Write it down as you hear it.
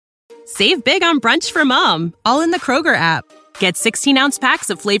Save big on brunch for mom, all in the Kroger app. Get 16-ounce packs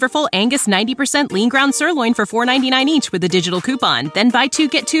of flavorful Angus 90% lean ground sirloin for $4.99 each with a digital coupon. Then buy 2,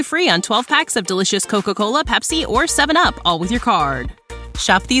 get 2 free on 12 packs of delicious Coca-Cola, Pepsi, or 7-Up, all with your card.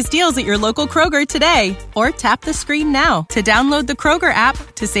 Shop these deals at your local Kroger today, or tap the screen now to download the Kroger app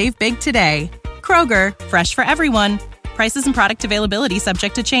to save big today. Kroger, fresh for everyone. Prices and product availability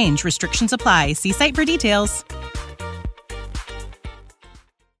subject to change. Restrictions apply. See site for details.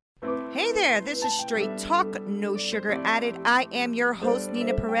 Hey there, this is Straight Talk, no sugar added. I am your host,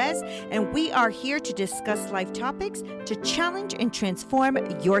 Nina Perez, and we are here to discuss life topics to challenge and transform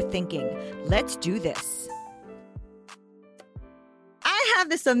your thinking. Let's do this. I have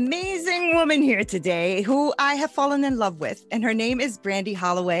this amazing woman here today who I have fallen in love with, and her name is Brandi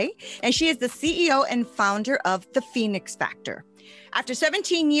Holloway, and she is the CEO and founder of The Phoenix Factor. After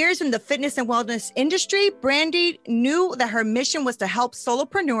 17 years in the fitness and wellness industry, Brandi knew that her mission was to help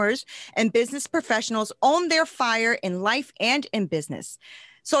solopreneurs and business professionals own their fire in life and in business.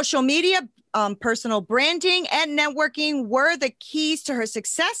 Social media, personal branding, and networking were the keys to her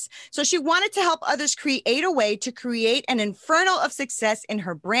success. So she wanted to help others create a way to create an inferno of success in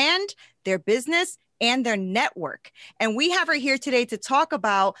her brand, their business, and their network. And we have her here today to talk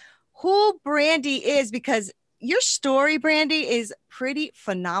about who Brandi is, because your story, Brandi, is pretty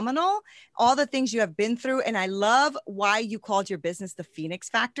phenomenal. All the things you have been through. And I love why you called your business The Phoenix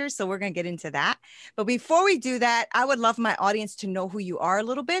Factor. So we're going to get into that. But before we do that, I would love my audience to know who you are a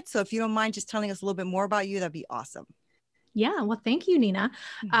little bit. So if you don't mind just telling us a little bit more about you, that'd be awesome. Yeah. Well, thank you, Nina.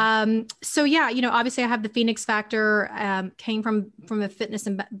 So yeah, obviously I have the Phoenix Factor, came from a fitness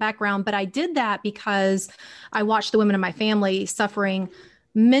and background, but I did that because I watched the women in my family suffering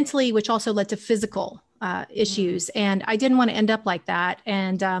mentally, which also led to physical issues. And I didn't want to end up like that.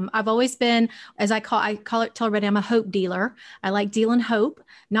 And I've always been, as I tell everybody, I'm a hope dealer. I like dealing hope,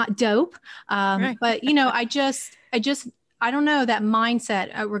 not dope. Right. But, I don't know, that mindset,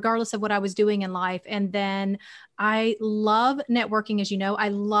 regardless of what I was doing in life. And then I love networking, as you know. I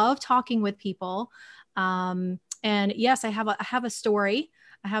love talking with people. And yes, I have a story.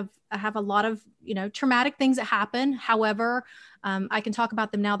 I have a lot of, traumatic things that happen. However, I can talk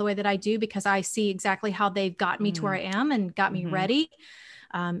about them now the way that I do, because I see exactly how they've got me to where I am and got me ready.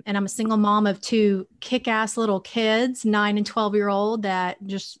 And I'm a single mom of 2 kick-ass little kids, 9 and 12-year-old, that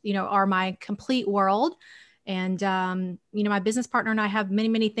just, are my complete world. And, my business partner and I have many,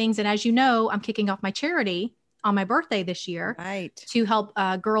 many things. And as you know, I'm kicking off my charity on my birthday this year, right, to help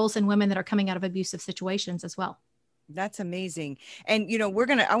girls and women that are coming out of abusive situations as well. That's amazing. And,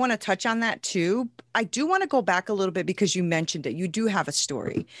 I want to touch on that too. I do want to go back a little bit because you mentioned it. You do have a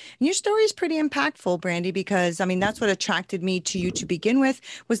story, and your story is pretty impactful, Brandi, because that's what attracted me to you to begin with,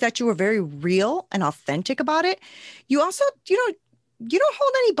 was that you were very real and authentic about it. You also, you don't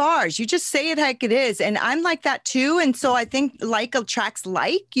hold any bars. You just say it like it is. And I'm like that too. And so I think like attracts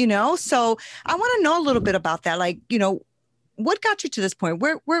like, so I want to know a little bit about that. Like, what got you to this point?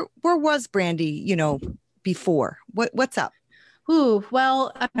 Where was Brandi, before? What's up? Ooh,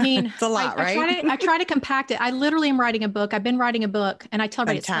 well, it's a lot, right? I try to compact it. I literally am writing a book. I've been writing a book, and I tell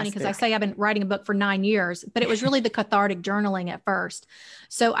everybody it's funny because I say I've been writing a book for 9 years, but it was really the cathartic journaling at first.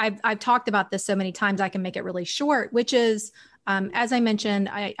 So I've talked about this so many times, I can make it really short, which is, as I mentioned,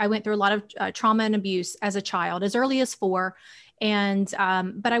 I went through a lot of trauma and abuse as a child, as early as 4. And,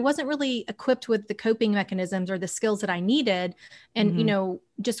 but I wasn't really equipped with the coping mechanisms or the skills that I needed. And,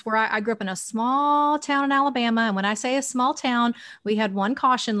 just where I grew up in a small town in Alabama. And when I say a small town, we had one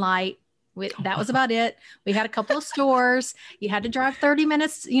caution light. That was about it. We had a couple of stores. You had to drive 30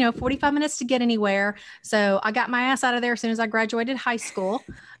 minutes, 45 minutes to get anywhere. So I got my ass out of there as soon as I graduated high school.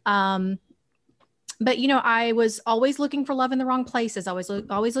 But, I was always looking for love in the wrong places. I was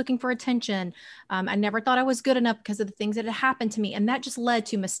always looking for attention. I never thought I was good enough because of the things that had happened to me. And that just led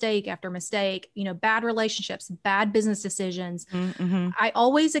to mistake after mistake, bad relationships, bad business decisions. Mm-hmm. I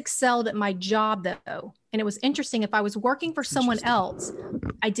always excelled at my job though. And it was interesting. If I was working for someone else,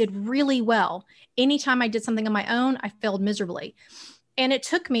 I did really well. Anytime I did something on my own, I failed miserably. And it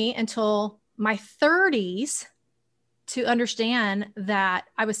took me until my 30s to understand that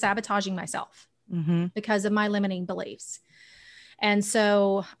I was sabotaging myself. Mm-hmm. Because of my limiting beliefs. And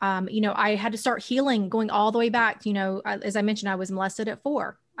so, I had to start healing, going all the way back. As I mentioned, I was molested at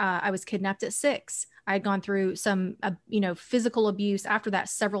 4. I was kidnapped at 6. I had gone through some, physical abuse after that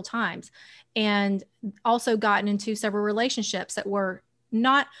several times, and also gotten into several relationships that were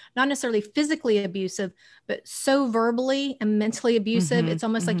not necessarily physically abusive, but so verbally and mentally abusive. Mm-hmm, it's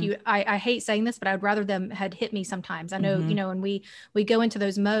almost like I hate saying this, but I'd rather them had hit me sometimes. I know, and we go into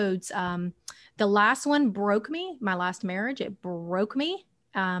those modes. The last one broke me, my last marriage, it broke me.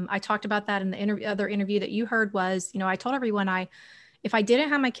 I talked about that in the other interview that you heard was, I told everyone if I didn't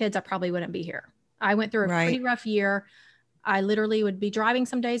have my kids, I probably wouldn't be here. I went through a pretty rough year. I literally would be driving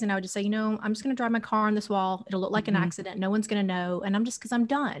some days and I would just say, I'm just going to drive my car on this wall. It'll look like an accident. No one's going to know. And cause I'm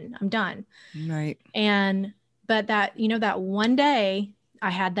done. I'm done. Right. But that, that one day I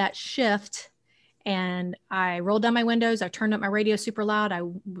had that shift and I rolled down my windows. I turned up my radio super loud. I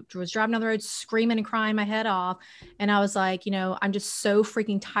was driving down the road, screaming and crying my head off. And I was like, I'm just so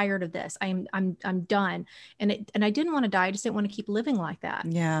freaking tired of this. I'm done. And I didn't want to die. I just didn't want to keep living like that.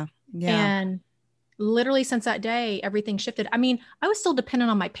 Yeah. Yeah. And literally since that day, everything shifted. I mean, I was still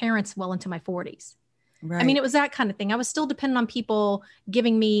dependent on my parents well into my 40s. Right. I mean, it was that kind of thing. I was still dependent on people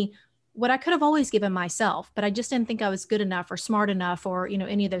giving me what I could have always given myself, but I just didn't think I was good enough or smart enough or,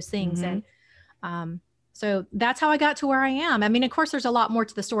 any of those things. And so that's how I got to where I am. I mean, of course, there's a lot more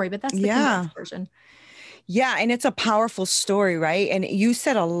to the story, but that's the condensed version. Yeah. And it's a powerful story, right? And you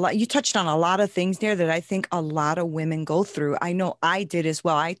said you touched on a lot of things there that I think a lot of women go through. I know I did as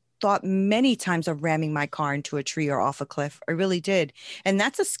well. I thought many times of ramming my car into a tree or off a cliff. I really did. And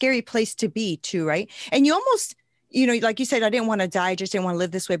that's a scary place to be too, right? And you almost, like you said, I didn't want to die. I just didn't want to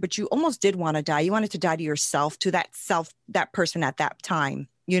live this way, but you almost did want to die. You wanted to die to yourself, to that person at that time.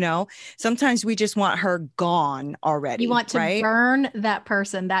 Sometimes we just want her gone already. You want to burn that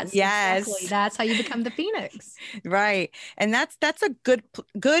person. That's yes. Exactly. That's how you become the phoenix. Right. And that's a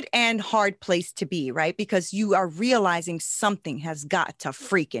good and hard place to be, right? Because you are realizing something has got to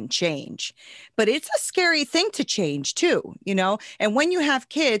freaking change, but it's a scary thing to change too, and when you have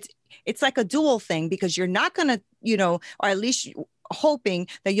kids, it's like a dual thing because you're not going to, or at least hoping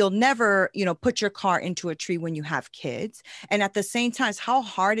that you'll never, put your car into a tree when you have kids. And at the same time, how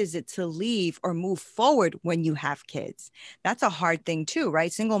hard is it to leave or move forward when you have kids? That's a hard thing too,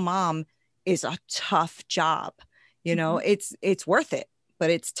 right? Single mom is a tough job. It's worth it, but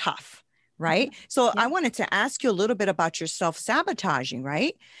it's tough. Right. So I wanted to ask you a little bit about your self-sabotaging,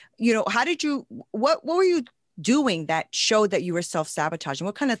 right? What were you doing that showed that you were self-sabotaging?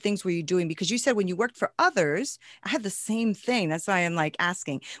 What kind of things were you doing? Because you said when you worked for others, I had the same thing. That's why I'm like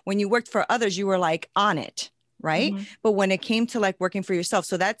asking. When you worked for others, you were like on it, right? But when it came to like working for yourself,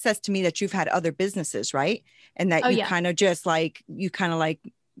 so that says to me that you've had other businesses, right? And that kind of just like,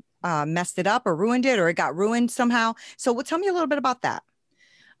 messed it up or ruined it, or it got ruined somehow. So tell me a little bit about that.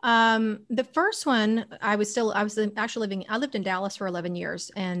 The first one, I lived in Dallas for 11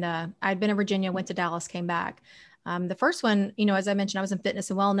 years and, I'd been in Virginia, went to Dallas, came back. The first one, as I mentioned, I was in fitness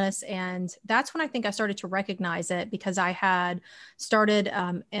and wellness, and that's when I think I started to recognize it because I had started,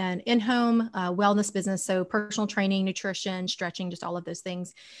 an in-home, wellness business. So personal training, nutrition, stretching, just all of those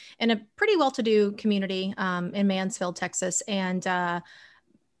things in a pretty well-to-do community, in Mansfield, Texas. And,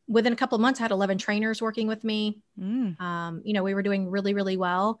 within a couple of months, I had 11 trainers working with me. We were doing really, really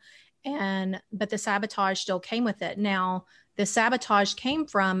well. But the sabotage still came with it. Now, the sabotage came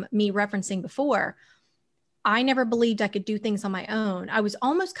from me referencing before. I never believed I could do things on my own. I was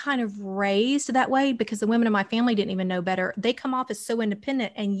almost kind of raised that way because the women in my family didn't even know better. They come off as so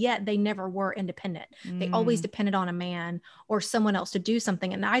independent, and yet they never were independent. They always depended on a man or someone else to do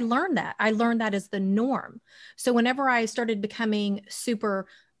something. And I learned that as the norm. So whenever I started becoming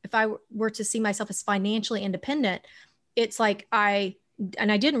if I were to see myself as financially independent, it's like I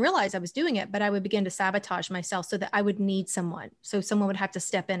didn't realize I was doing it, but I would begin to sabotage myself so that I would need someone. So someone would have to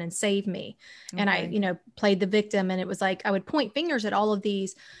step in and save me. Okay. And I, played the victim, and it was like, I would point fingers at all of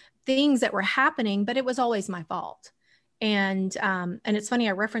these things that were happening, but it was always my fault. And it's funny,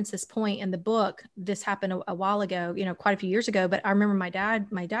 I referenced this point in the book. This happened a while ago, quite a few years ago, but I remember my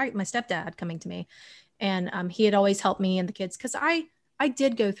stepdad coming to me, and he had always helped me and the kids. Cause I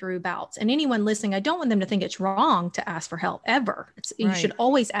did go through bouts, and anyone listening, I don't want them to think it's wrong to ask for help ever. You should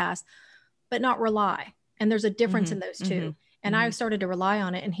always ask, but not rely. And there's a difference in those two. And I started to rely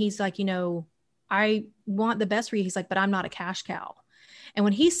on it. And he's like, I want the best for you. He's like, but I'm not a cash cow. And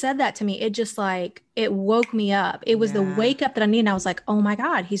when he said that to me, it just like, it woke me up. It was the wake up that I needed. And I was like, oh my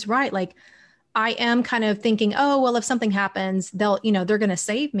God, he's right. Like I am kind of thinking, oh, well, if something happens, they're going to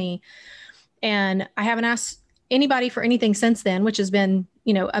save me. And I haven't asked anybody for anything since then, which has been,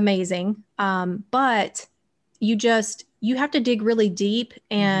 amazing. But you have to dig really deep.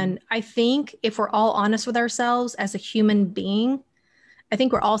 And I think if we're all honest with ourselves as a human being, I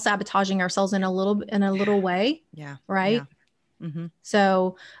think we're all sabotaging ourselves in a little way. Yeah. Right. Yeah.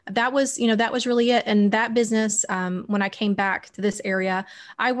 So that was really it. And that business, when I came back to this area,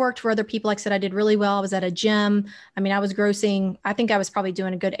 I worked for other people. Like I said, I did really well. I was at a gym. I mean, I was grossing, I think I was probably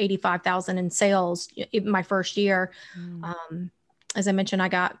doing a good 85,000 in sales in my first year. as I mentioned,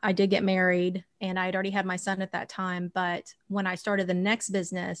 I did get married, and I had already had my son at that time. But when I started the next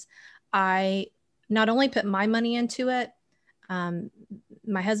business, I not only put my money into it,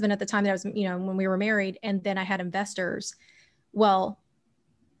 my husband at the time that I was, when we were married, and then I had investors. Well,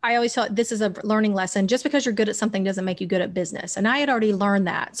 I always thought this is a learning lesson. Just because you're good at something doesn't make you good at business. And I had already learned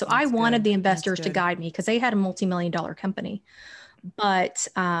that. So I wanted the investors to guide me because they had a multi-million-dollar company. But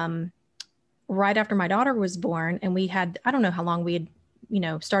right after my daughter was born, and we had, I don't know how long we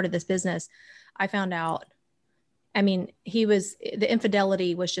had, started this business, I found out, I mean, the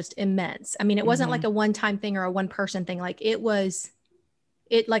infidelity was just immense. I mean, it wasn't like a one-time thing or a one-person thing. Like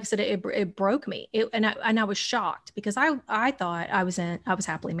like I said, it broke me. And I was shocked because I thought I was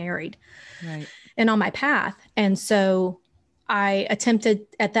happily married, right, and on my path. And so I attempted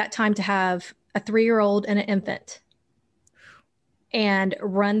at that time to have a 3-year-old and an infant, and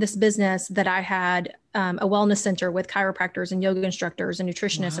run this business that I had, a wellness center with chiropractors and yoga instructors and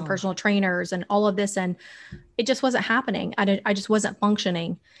nutritionists and personal trainers and all of this. And it just wasn't happening. I just wasn't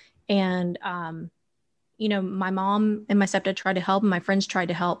functioning. And, my mom and my stepdad tried to help, and my friends tried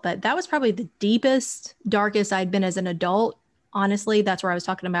to help, but that was probably the deepest, darkest I'd been as an adult. Honestly, that's where I was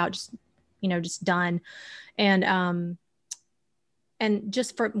talking about just done. And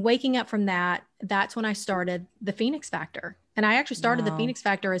just for waking up from that, that's when I started the Phoenix Factor. And I actually started the Phoenix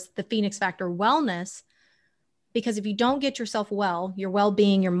Factor as the Phoenix Factor Wellness, because if you don't get yourself well, your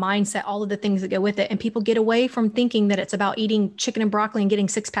well-being, your mindset, all of the things that go with it, and people get away from thinking that it's about eating chicken and broccoli and getting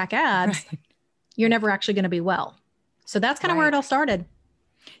 6-pack abs, right, you're never actually going to be well. So that's kind of where it all started.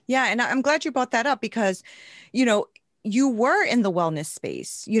 Yeah. And I'm glad you brought that up because, you were in the wellness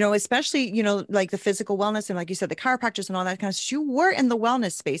space, especially, like the physical wellness and like you said, the chiropractors and all that kind of stuff. You were in the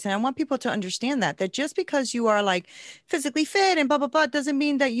wellness space. And I want people to understand that just because you are like physically fit and blah, blah, blah, doesn't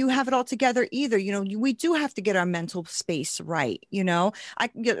mean that you have it all together either. We do have to get our mental space right. I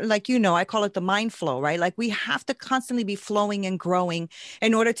call it the mind flow, right? Like we have to constantly be flowing and growing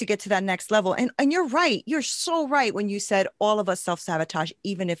in order to get to that next level. And you're right. You're so right when you said all of us self-sabotage,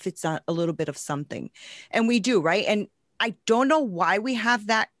 even if it's a little bit of something. And we do, right? And I don't know why we have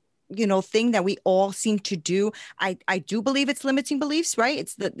that, thing that we all seem to do. I do believe it's limiting beliefs, right?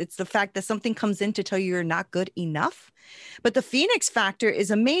 It's the fact that something comes in to tell you you're not good enough. But the Phoenix Factor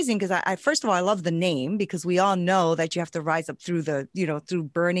is amazing because I first of all, I love the name because we all know that you have to rise up through through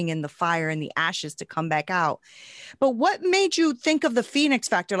burning in the fire and the ashes to come back out. But what made you think of the Phoenix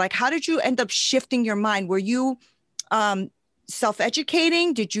Factor? Like, how did you end up shifting your mind? Were you,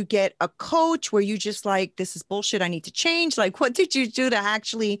 self-educating? Did you get a coach? Were you just like, this is bullshit, I need to change? Like, what did you do to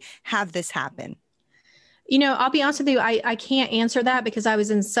actually have this happen? I'll be honest with you. I can't answer that because I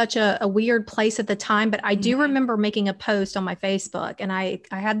was in such a weird place at the time, but I do remember making a post on my Facebook, and I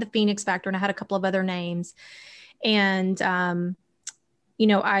had the Phoenix Factor, and I had a couple of other names. And,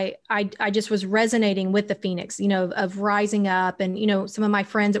 I just was resonating with the Phoenix, of rising up. And, some of my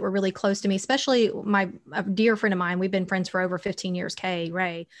friends that were really close to me, especially a dear friend of mine, we've been friends for over 15 years, Kay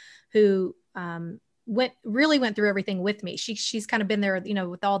Ray, who went through everything with me. She's kind of been there,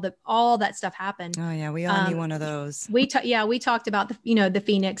 with all that stuff happened. Oh yeah. We all need one of those. We talked about the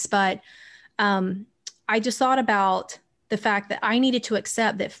Phoenix, but I just thought about the fact that I needed to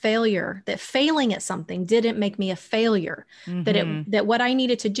accept that failing at something didn't make me a failure, that what I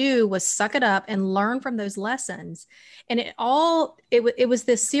needed to do was suck it up and learn from those lessons. And it was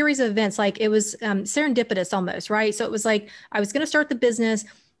this series of events, like it was serendipitous almost, right? So it was like, I was going to start the business.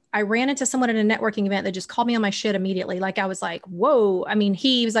 I ran into someone at a networking event that just called me on my shit immediately. Like, I was like, whoa. I mean,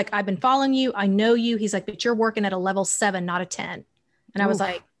 he was like, I've been following you. I know you. He's like, but you're working at a level 7, not a 10. And I was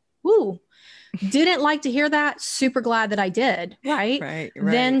like, ooh. Didn't like to hear that. Super glad that I did. Right. Right.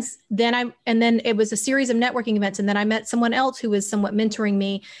 Then it was a series of networking events. And then I met someone else who was somewhat mentoring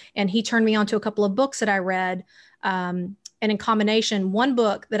me, and he turned me on to a couple of books that I read. And in combination, one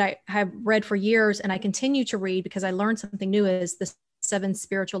book that I have read for years and I continue to read because I learned something new is the 7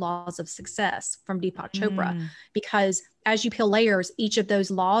 Spiritual Laws of Success from Deepak Chopra. Because as you peel layers, each of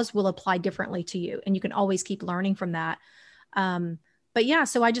those laws will apply differently to you. And you can always keep learning from that. But yeah,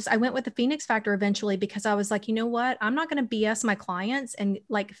 so I went with the Phoenix Factor eventually because I was like, you know what? I'm not going to BS my clients and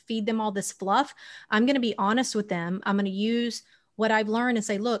like feed them all this fluff. I'm going to be honest with them. I'm going to use what I've learned and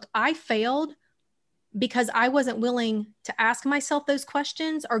say, look, I failed because I wasn't willing to ask myself those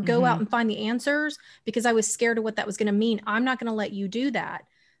questions or go out and find the answers because I was scared of what that was going to mean. I'm not going to let you do that.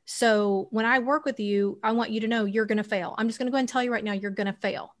 So when I work with you, I want you to know you're going to fail. I'm just going to go ahead and tell you right now, you're going to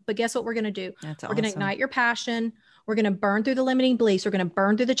fail. But guess what we're going to do? We're going to ignite your passion. We're going to burn through the limiting beliefs. We're going to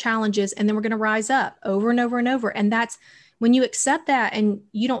burn through the challenges, and then we're going to rise up over and over and over. And that's when you accept that and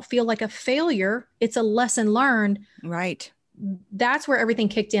you don't feel like a failure. It's a lesson learned. Right. that's where everything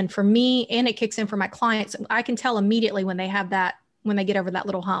kicked in for me, and it kicks in for my clients. I can tell immediately when they have that, when they get over that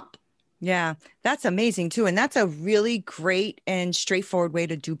little hump. Yeah, that's amazing too. And that's a really great and straightforward way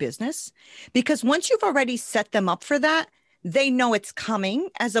to do business, because once you've already set them up for that, they know it's coming,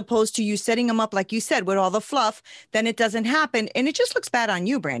 as opposed to you setting them up, like you said, with all the fluff, then it doesn't happen. And it just looks bad on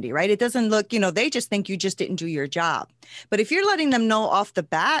you, Brandy, right? It doesn't look, they just think you just didn't do your job. But if you're letting them know off the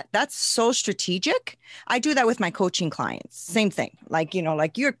bat, that's so strategic. I do that with my coaching clients. Same thing. Like,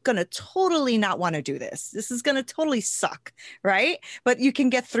 you're going to totally not want to do this. This is going to totally suck, right? But you can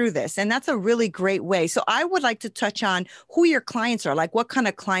get through this. And that's a really great way. So I would like to touch on who your clients are. Like, what kind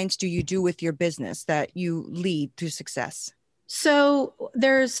of clients do you do with your business that you lead to success? So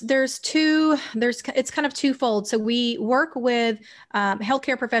it's kind of twofold. So we work with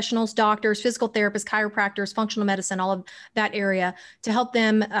healthcare professionals, doctors, physical therapists, chiropractors, functional medicine, all of that area, to help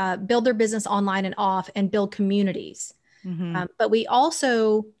them build their business online and off and build communities. Mm-hmm. But we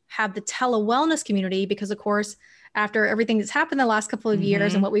also have the tele-wellness community because, of course, after everything that's happened the last couple of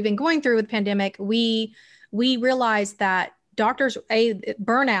years and what we've been going through with the pandemic, we realized that doctors,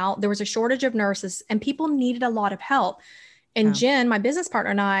 burnout, there was a shortage of nurses and people needed a lot of help. And Jen, my business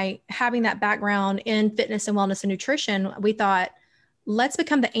partner, and I, having that background in fitness and wellness and nutrition, we thought, let's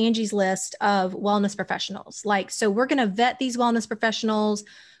become the Angie's List of wellness professionals. So we're going to vet these wellness professionals.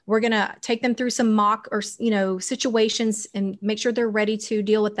 We're going to take them through some mock or, situations and make sure they're ready to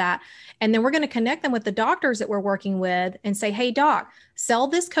deal with that. And then we're going to connect them with the doctors that we're working with and say, hey, doc, sell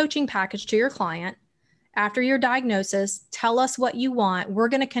this coaching package to your client. After your diagnosis, tell us what you want. We're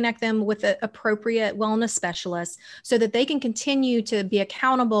going to connect them with the appropriate wellness specialists so that they can continue to be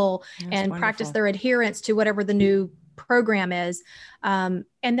accountable and practice their adherence to whatever the new program is. And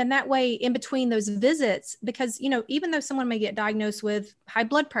then that way, in between those visits, because, even though someone may get diagnosed with high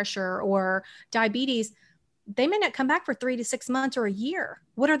blood pressure or diabetes, they may not come back for 3 to 6 months or a year.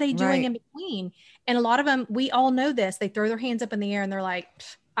 What are they doing in between? And a lot of them, we all know this, they throw their hands up in the air and they're like,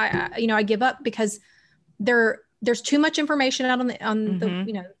 I give up, because there's too much information out on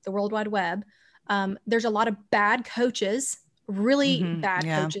the World Wide Web. There's a lot of bad coaches, really bad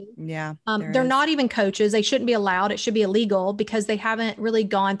coaches. Yeah. They're not even coaches. They shouldn't be allowed. It should be illegal because they haven't really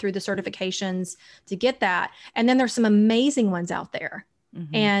gone through the certifications to get that. And then there's some amazing ones out there.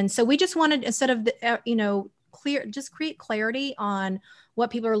 And so we just wanted, instead of, just create clarity on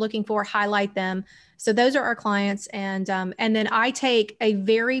what people are looking for, highlight them. So those are our clients. And then I take a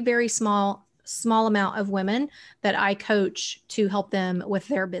very, very small amount of women that I coach to help them with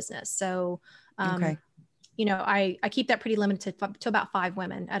their business. So, I keep that pretty limited to about 5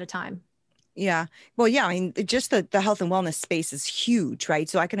 women at a time. Yeah. Well, yeah. I mean, just the health and wellness space is huge, right?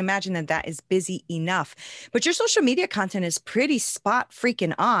 So I can imagine that is busy enough, but your social media content is pretty spot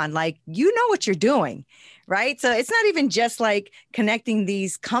freaking on. Like, what you're doing, right? So it's not even just like connecting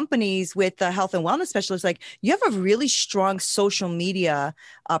these companies with the health and wellness specialists. Like, you have a really strong social media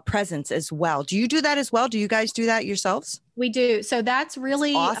presence as well. Do you do that as well? Do you guys do that yourselves? We do. So that's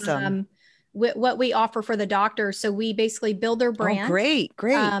really awesome. What we offer for the doctors. So we basically build their brand. Oh, great.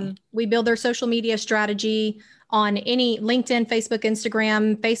 We build their social media strategy on any LinkedIn, Facebook,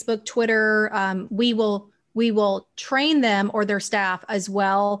 Instagram, Facebook, Twitter. We will train them or their staff as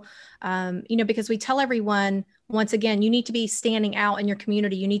well. Because we tell everyone, once again, you need to be standing out in your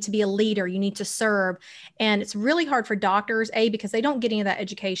community. You need to be a leader. You need to serve. And it's really hard for doctors, A, because they don't get any of that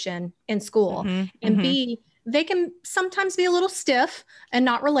education in school. And B, they can sometimes be a little stiff and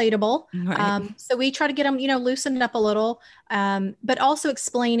not relatable. Right. So we try to get them, loosened up a little, but also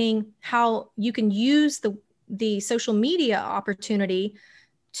explaining how you can use the social media opportunity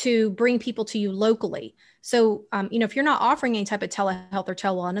to bring people to you locally. So, if you're not offering any type of telehealth or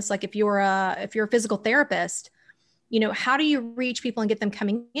tele-wellness, like if you're a physical therapist, how do you reach people and get them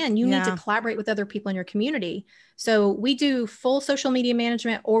coming in? You need to collaborate with other people in your community. So we do full social media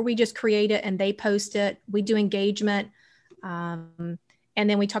management, or we just create it and they post it. We do engagement. And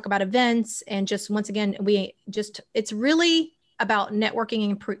then we talk about events, and just, once again, it's really about networking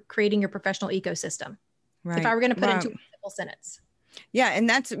and creating your professional ecosystem. Right. If I were going to put it into a simple sentence. Yeah. And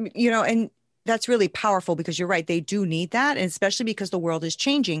that's, and that's really powerful, because you're right. They do need that. And especially because the world is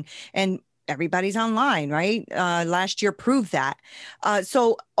changing and everybody's online, right? Last year proved that.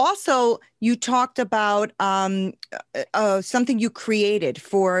 So also you talked about something you created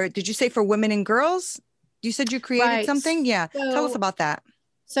did you say for women and girls? You said you created something? Yeah. So, tell us about that.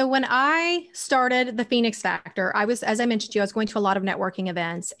 So when I started the Phoenix Factor, as I mentioned to you, I was going to a lot of networking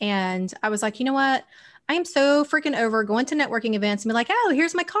events, and I was like, you know what? I am so freaking over going to networking events and be like, oh,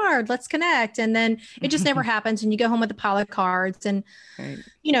 here's my card. Let's connect. And then it just never happens. And you go home with a pile of cards and, Right.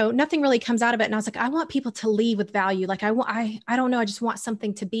 Nothing really comes out of it. And I was like, I want people to leave with value. Like I don't know. I just want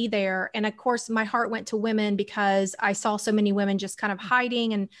something to be there. And of course, my heart went to women because I saw so many women just kind of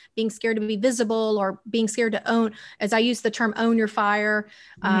hiding and being scared to be visible or being scared to own, as I use the term, own your fire.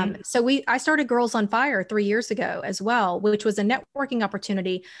 So I started Girls on Fire 3 years ago as well, which was a networking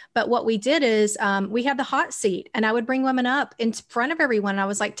opportunity. But what we did is we had the hot seat and I would bring women up in front of everyone. And I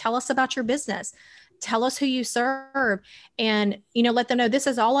was like, tell us about your business. Tell us who you serve and, let them know this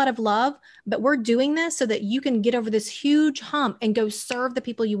is all out of love, but we're doing this so that you can get over this huge hump and go serve the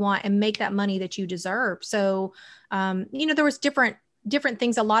people you want and make that money that you deserve. So, there was different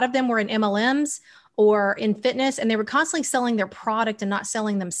things. A lot of them were in MLMs or in fitness, and they were constantly selling their product and not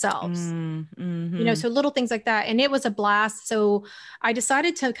selling themselves, so little things like that. And it was a blast. So I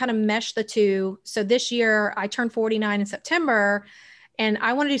decided to kind of mesh the two. So this year I turned 49 in September. And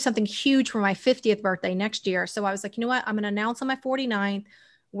I want to do something huge for my 50th birthday next year. So I was like, you know what? I'm going to announce on my 49th,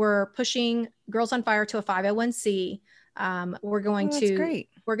 we're pushing Girls on Fire to a 501c. We're going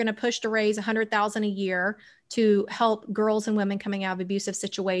to push to raise $100,000 a year to help girls and women coming out of abusive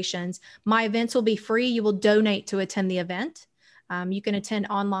situations. My events will be free. You will donate to attend the event. You can attend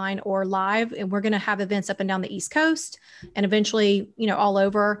online or live, and we're going to have events up and down the East Coast and eventually, all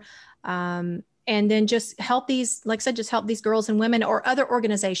over. And then just help these, like I said, just help these girls and women or other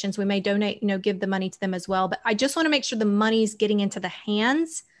organizations. We may donate, give the money to them as well. But I just want to make sure the money's getting into the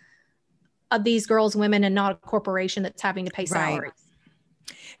hands of these girls and women and not a corporation that's having to pay salaries.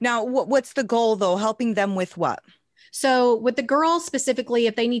 Right. Now, what's the goal though? Helping them with what? So with the girls specifically,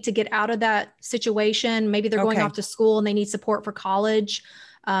 if they need to get out of that situation, maybe they're going off to school and they need support for college,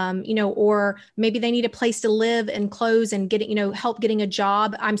 or maybe they need a place to live and clothes and getting, help getting a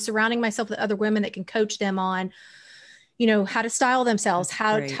job. I'm surrounding myself with other women that can coach them on, how to style themselves,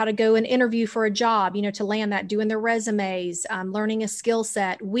 how to go and interview for a job, to land that, doing their resumes, learning a skill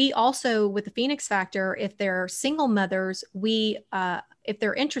set. We also, with the Phoenix Factor, if they're single mothers, if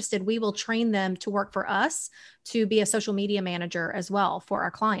they're interested, we will train them to work for us to be a social media manager as well for our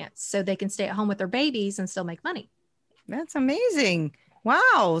clients. So they can stay at home with their babies and still make money. That's amazing.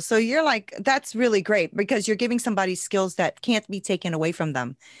 Wow. So you're like, that's really great because you're giving somebody skills that can't be taken away from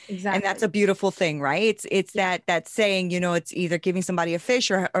them. Exactly. And that's a beautiful thing, right? It's that saying, it's either giving somebody a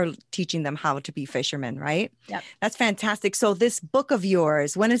fish or teaching them how to be fishermen, right? Yep. That's fantastic. So this book of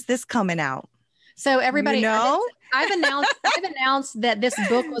yours, when is this coming out? So everybody, I've announced that this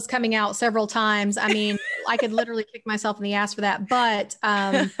book was coming out several times. I mean, I could literally kick myself in the ass for that, but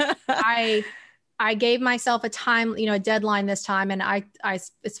I gave myself a time, a deadline this time. And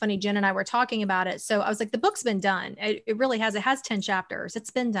it's funny, Jen and I were talking about it. So I was like, the book's been done. It really has. It has 10 chapters.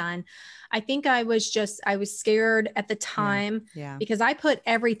 It's been done. I think I was scared at the time because I put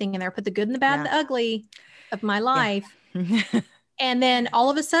everything in there, put the good and the bad, and the ugly of my life. Yeah. And then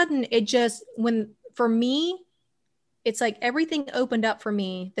all of a sudden for me, it's like everything opened up for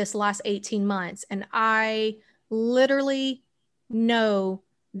me this last 18 months. And I literally know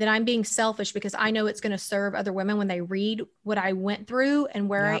that I'm being selfish because I know it's going to serve other women when they read what I went through and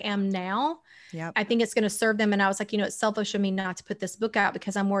where I am now. Yep. I think it's going to serve them. And I was like, it's selfish of me not to put this book out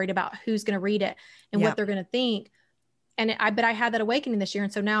because I'm worried about who's going to read it and what they're going to think. And but I had that awakening this year.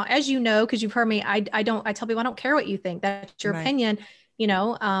 And so now, as you know, because you've heard me, I tell people, I don't care what you think. That's your opinion,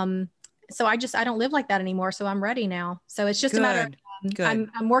 so I don't live like that anymore. So I'm ready now. So it's just a matter of,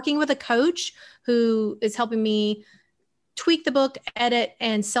 I'm working with a coach who is helping me tweak the book, edit,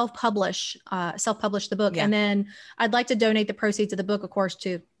 and self-publish the book. Yeah. And then I'd like to donate the proceeds of the book, of course,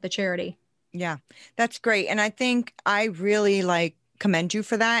 to the charity. Yeah, that's great. And I think I really commend you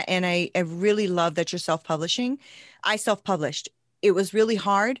for that. And I really love that you're self-publishing. I self-published. It was really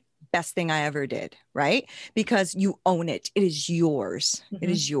hard. Best thing I ever did, right? Because you own it. It is yours. Mm-hmm. It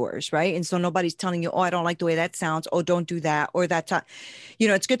is yours, right? And so nobody's telling you, oh, I don't like the way that sounds. Oh, don't do that. Or that.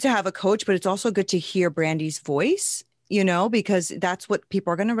 It's good to have a coach, but it's also good to hear Brandy's voice, because that's what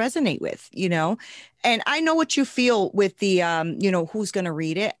people are going to resonate with, and I know what you feel with the, who's going to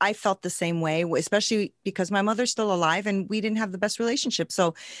read it. I felt the same way, especially because my mother's still alive and we didn't have the best relationship.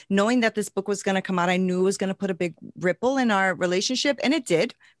 So knowing that this book was going to come out, I knew it was going to put a big ripple in our relationship, and it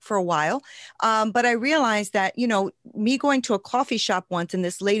did for a while. But I realized that, me going to a coffee shop once and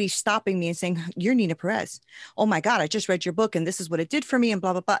this lady stopping me and saying, "You're Nina Perez. Oh my God, I just read your book and this is what it did for me," and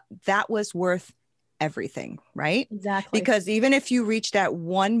blah, blah, blah. That was worth everything, right? Exactly. Because even if you reach that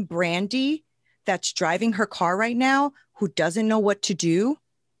one Brandy that's driving her car right now who doesn't know what to do,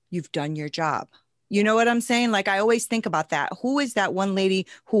 you've done your job. You know what I'm saying? I always think about that. Who is that one lady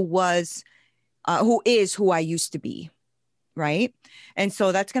who was who is who I used to be. Right. And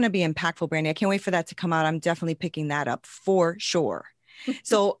so that's going to be impactful, Brandy. I can't wait for that to come out. I'm definitely picking that up for sure.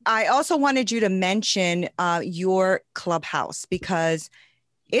 So I also wanted you to mention your Clubhouse, because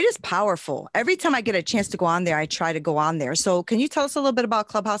it is powerful. Every time I get a chance to go on there, I try to go on there. So can you tell us a little bit about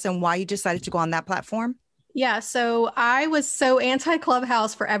Clubhouse and why you decided to go on that platform? Yeah. So I was so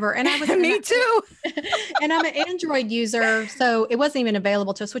anti-Clubhouse forever. And I was Me too. And I'm an Android user. So it wasn't even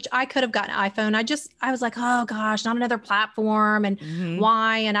available to us, which I could have gotten an iPhone. I was like, oh gosh, not another platform. And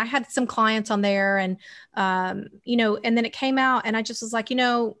why? And I had some clients on there and, and then it came out and I just was like,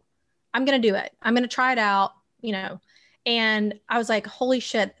 I'm going to do it. I'm going to try it out, and I was like, holy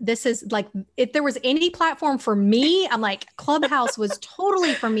shit, this is like, if there was any platform for me, I'm like, Clubhouse was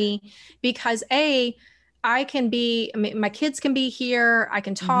totally for me because I can be, my kids can be here. I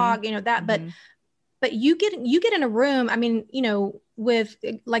can talk, but you get in a room. I mean, with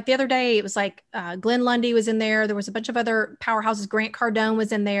like the other day, it was like Glenn Lundy was in there. There was a bunch of other powerhouses. Grant Cardone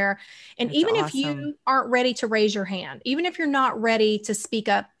was in there. And that's even awesome. If you aren't ready to raise your hand, even if you're not ready to speak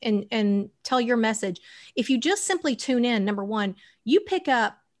up and tell your message, if you just simply tune in, number one, you pick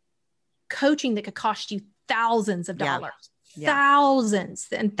up coaching that could cost you thousands of dollars. Yeah. Thousands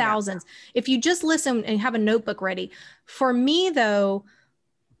and thousands. Yeah. If you just listen and have a notebook ready. For me, though,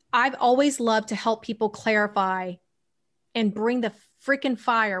 I've always loved to help people clarify and bring the freaking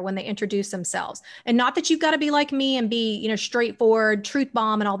fire when they introduce themselves. And not that you've got to be like me and be, straightforward, truth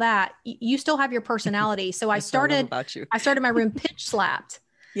bomb and all that. You still have your personality. So I started my room pitch slapped.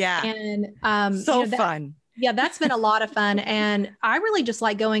 Yeah. And fun. Yeah, that's been a lot of fun. And I really just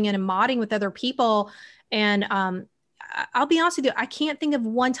like going in and modding with other people. And I'll be honest with you, I can't think of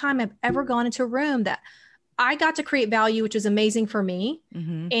one time I've ever gone into a room that I got to create value, which was amazing for me.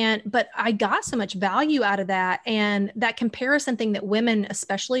 But I got so much value out of that. And that comparison thing that women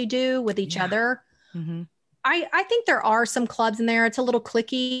especially do with each other. I think there are some clubs in there. It's a little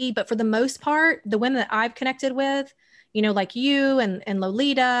cliquey, but for the most part, the women that I've connected with, like you and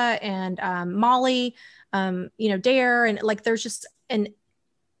Lolita and Molly, Dare, and like, there's just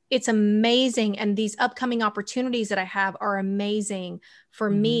it's amazing. And these upcoming opportunities that I have are amazing for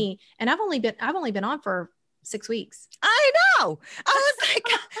me. And I've only been on for 6 weeks. I know. I was like,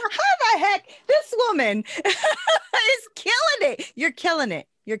 how the heck? This woman is killing it. You're killing it.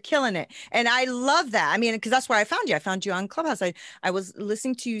 You're killing it. And I love that. I mean, because that's where I found you. I found you on Clubhouse. I was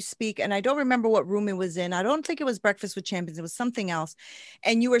listening to you speak and I don't remember what room it was in. I don't think it was Breakfast with Champions. It was something else.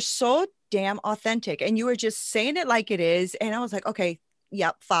 And you were so damn authentic and you were just saying it like it is. And I was like, okay,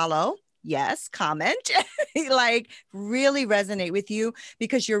 yep, follow. Yes, comment, like really resonate with you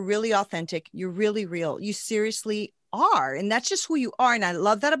because you're really authentic. You're really real. You seriously are. And that's just who you are. And I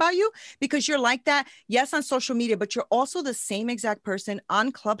love that about you because you're like that. Yes, on social media, but you're also the same exact person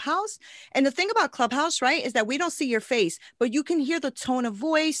on Clubhouse. And the thing about Clubhouse, right, is that we don't see your face, but you can hear the tone of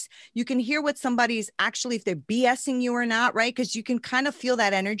voice. You can hear what somebody's actually, if they're BSing you or not, right? Because you can kind of feel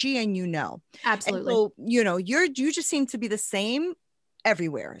that energy and Absolutely. And so, you just seem to be the same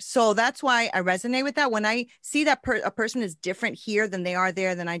everywhere. So that's why I resonate with that. When I see that a person is different here than they are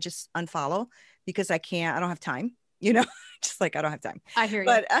there, then I just unfollow because I don't have time, just like I don't have time. I hear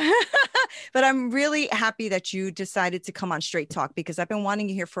you. But I'm really happy that you decided to come on Straight Talk because I've been wanting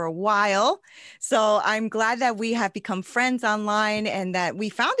you here for a while. So I'm glad that we have become friends online and that we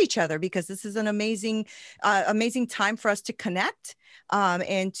found each other because this is an amazing time for us to connect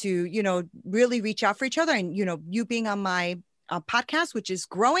and to, really reach out for each other. And, you being on my podcast, which is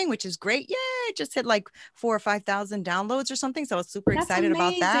growing, which is great. Yeah, it just hit like 4,000 or 5,000 downloads or something. So I was super excited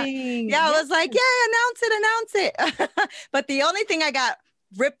about that. Yeah, I was like, yeah, announce it. But the only thing I got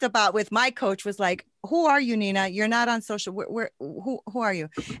ripped about with my coach was like, who are you, Nina? You're not on social. Who are you?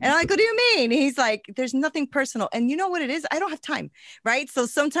 And I'm like, what do you mean? He's like, there's nothing personal. And you know what it is? I don't have time. Right. So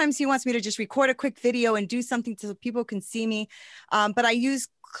sometimes he wants me to just record a quick video and do something so people can see me. But I use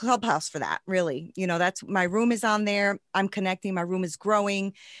Clubhouse for that, really. That's my room is on there. I'm connecting. My room is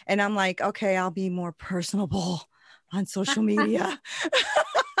growing. And I'm like, okay, I'll be more personable on social media.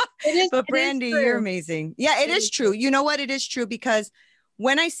 But Brandy, you're amazing. Yeah, it is true. You know what? It is true because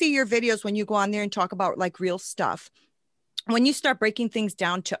when I see your videos, when you go on there and talk about like real stuff, when you start breaking things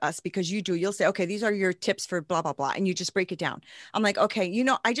down to us, because you'll say, okay, these are your tips for blah, blah, blah. And you just break it down. I'm like, okay,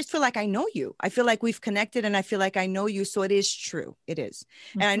 I just feel like I know you. I feel like we've connected and I feel like I know you. So it is true. It is.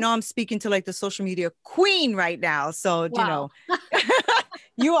 And I know I'm speaking to like the social media queen right now. So, wow.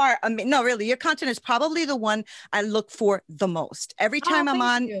 You are, no, really, your content is probably the one I look for the most. Every time I'm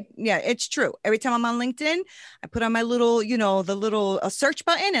on, yeah, it's true. Every time I'm on LinkedIn, I put on my little, the little search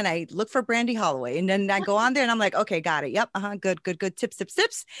button and I look for Brandy Holloway. And then I go on there and I'm like, okay, got it. Yep. Good.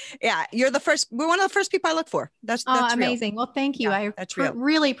 Tips. Yeah. We're one of the first people I look for. That's amazing. Real. Well, thank you. Yeah, I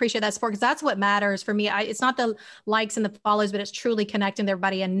really appreciate that support because that's what matters for me. It's not the likes and the follows, but it's truly connecting with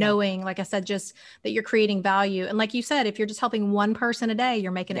everybody and knowing, like I said, just that you're creating value. And like you said, if you're just helping one person a day,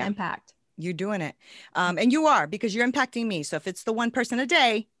 you're making an impact. You're doing it. And you are, because you're impacting me. So if it's the one person a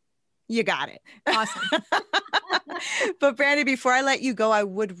day, you got it. Awesome. But Brandy, before I let you go, I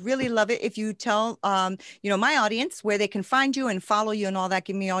would really love it if you tell, my audience where they can find you and follow you and all that.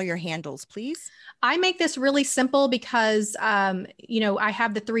 Give me all your handles, please. I make this really simple because, I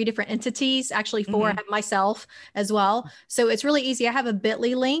have the 3 different entities, actually 4, I have myself as well. So it's really easy. I have a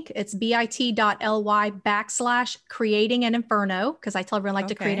bit.ly link. It's bit.ly/creating an inferno. Cause I tell everyone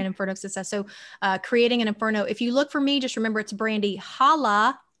to create an inferno success. So creating an inferno. If you look for me, just remember it's Brandy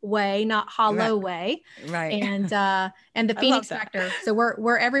Holloway, not Holloway. Right. And the Phoenix Factor. So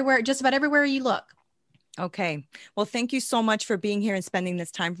we're everywhere, just about everywhere you look. Okay. Well, thank you so much for being here and spending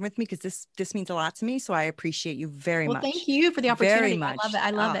this time with me, because this means a lot to me. So I appreciate you very much. Well, thank you for the opportunity. Very much.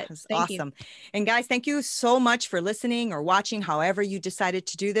 I love it. Thank awesome. you. And guys, thank you so much for listening or watching, however you decided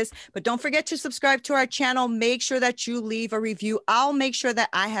to do this. But don't forget to subscribe to our channel. Make sure that you leave a review. I'll make sure that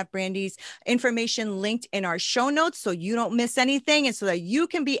I have Brandy's information linked in our show notes so you don't miss anything, and so that you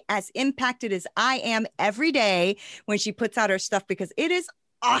can be as impacted as I am every day when she puts out her stuff, because it is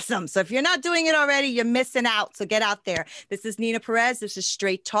awesome. So if you're not doing it already, you're missing out. So get out there. This is Nina Perez. This is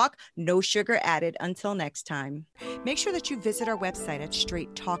Straight Talk, no sugar added. Until next time. Make sure that you visit our website at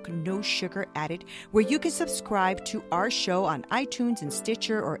Straight Talk, no sugar added, where you can subscribe to our show on iTunes and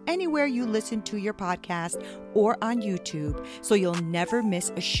Stitcher or anywhere you listen to your podcast, or on YouTube, so you'll never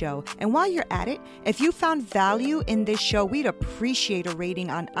miss a show. And while you're at it, if you found value in this show, we'd appreciate a rating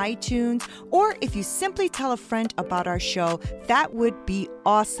on iTunes, or if you simply tell a friend about our show, that would be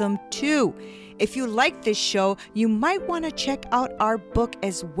awesome too. If you like this show, you might want to check out our book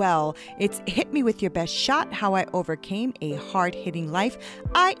as well. It's Hit Me With Your Best Shot: How I Overcame a Hard-Hitting Life.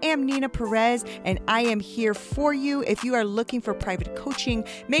 I am Nina Perez, and I am here for you. If you are looking for private coaching,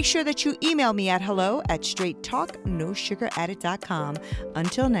 make sure that you email me at hello@straighttalknosugaradded.com.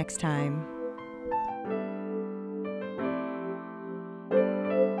 Until next time.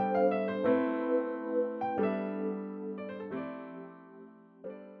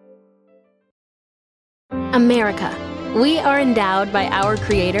 America. We are endowed by our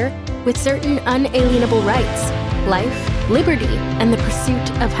Creator with certain unalienable rights: life, liberty, and the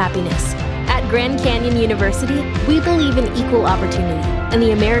pursuit of happiness. At Grand Canyon University, we believe in equal opportunity, and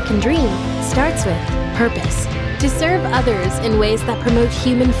the American dream starts with purpose. To serve others in ways that promote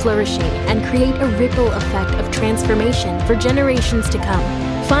human flourishing and create a ripple effect of transformation for generations to come.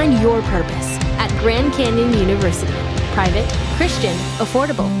 Find your purpose at Grand Canyon University. Private, Christian,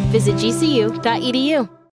 affordable. Visit gcu.edu.